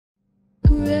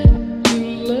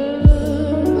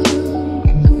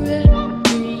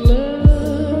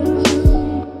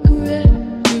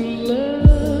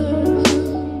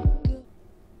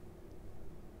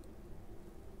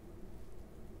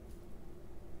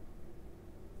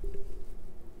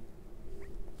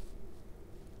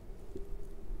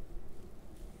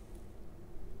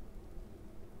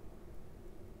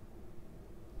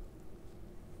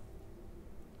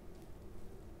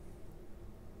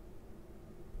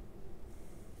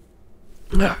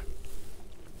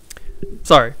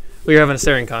Sorry, we were having a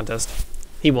staring contest.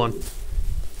 He won.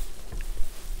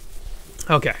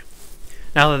 Okay,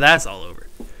 now that that's all over,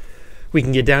 we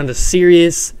can get down to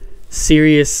serious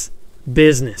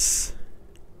business.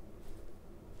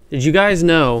 Did you guys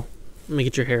know... Let me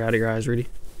get your hair out of your eyes, Rudy.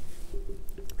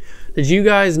 Did you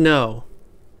guys know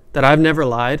that I've never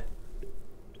lied?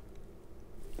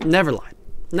 Never lied.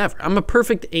 Never. I'm a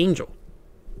perfect angel.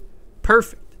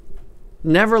 Perfect.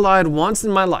 Never lied once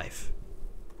in my life.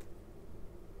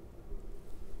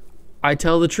 I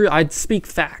tell the truth. I speak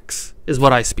facts, is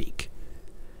what I speak.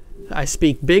 I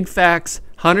speak big facts,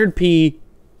 100p,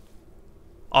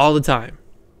 all the time.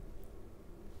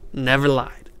 Never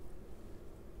lied.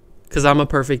 Because I'm a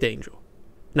perfect angel.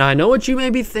 Now, I know what you may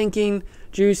be thinking.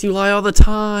 Juice, you lie all the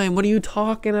time. What are you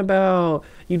talking about?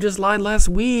 You just lied last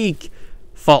week.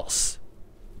 False.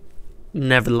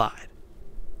 Never lied.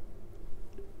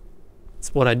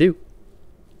 It's what I do.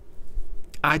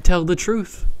 I tell the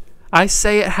truth. I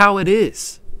say it how it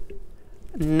is.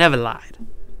 Never lied.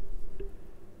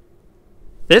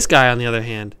 This guy, on the other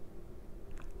hand,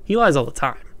 he lies all the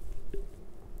time.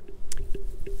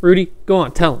 Rudy, go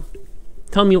on, tell him.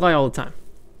 Tell him you lie all the time.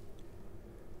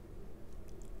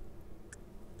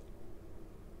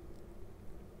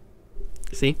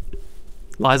 See?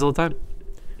 Lies all the time.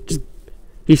 Just,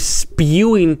 he's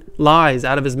spewing lies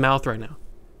out of his mouth right now.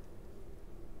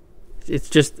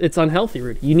 It's unhealthy,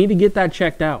 Rudy. You need to get that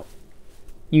checked out.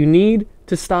 You need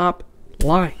to stop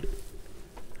lying.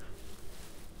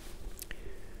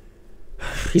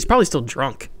 He's probably still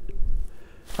drunk.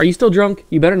 Are you still drunk?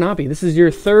 You better not be. This is your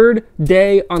 3rd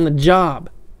day on the job.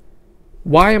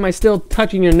 Why am I still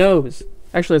touching your nose?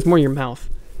 Actually, it's more your mouth.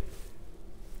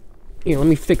 Here, let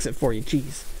me fix it for you.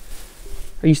 Jeez.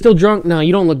 Are you still drunk? No,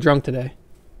 you don't look drunk today.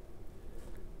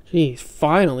 Jeez,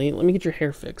 finally. Let me get your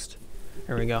hair fixed.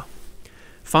 There we go.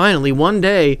 Finally, one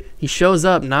day, he shows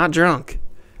up not drunk.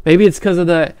 Maybe it's because of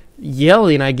the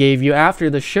yelling I gave you after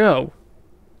the show.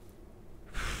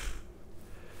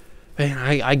 Man,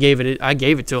 I gave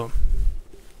it to him.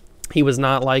 He was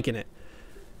not liking it.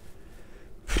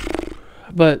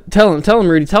 But tell him,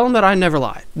 Rudy, tell him that I never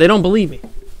lied. They don't believe me.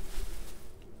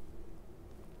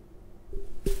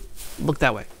 Look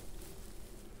that way.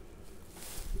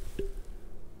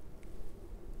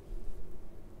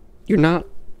 You're not.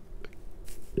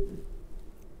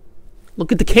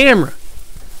 Look at the camera.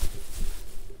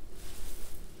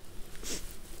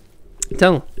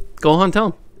 Tell him. Go on, tell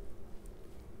him.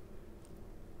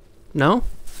 No?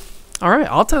 All right,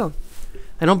 I'll tell him.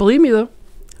 They don't believe me, though.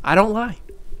 I don't lie.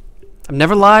 I've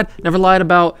never lied. Never lied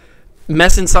about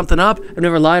messing something up. I've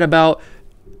never lied about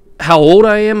how old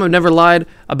I am. I've never lied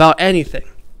about anything.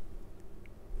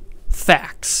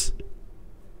 Facts.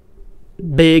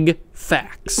 Big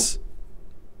facts.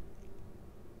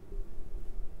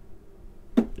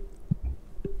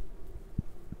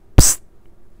 Psst.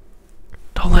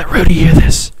 Don't let Rudy hear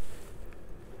this.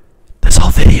 This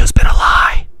whole video's been a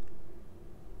lie.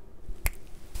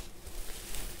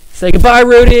 Say goodbye,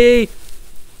 Rudy.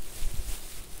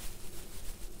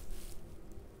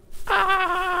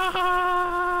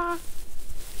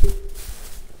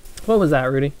 What was that,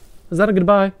 Rudy? Was that a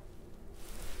goodbye?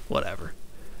 Whatever.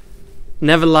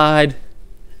 Never lied.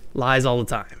 Lies all the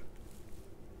time.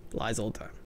 Lies all the time.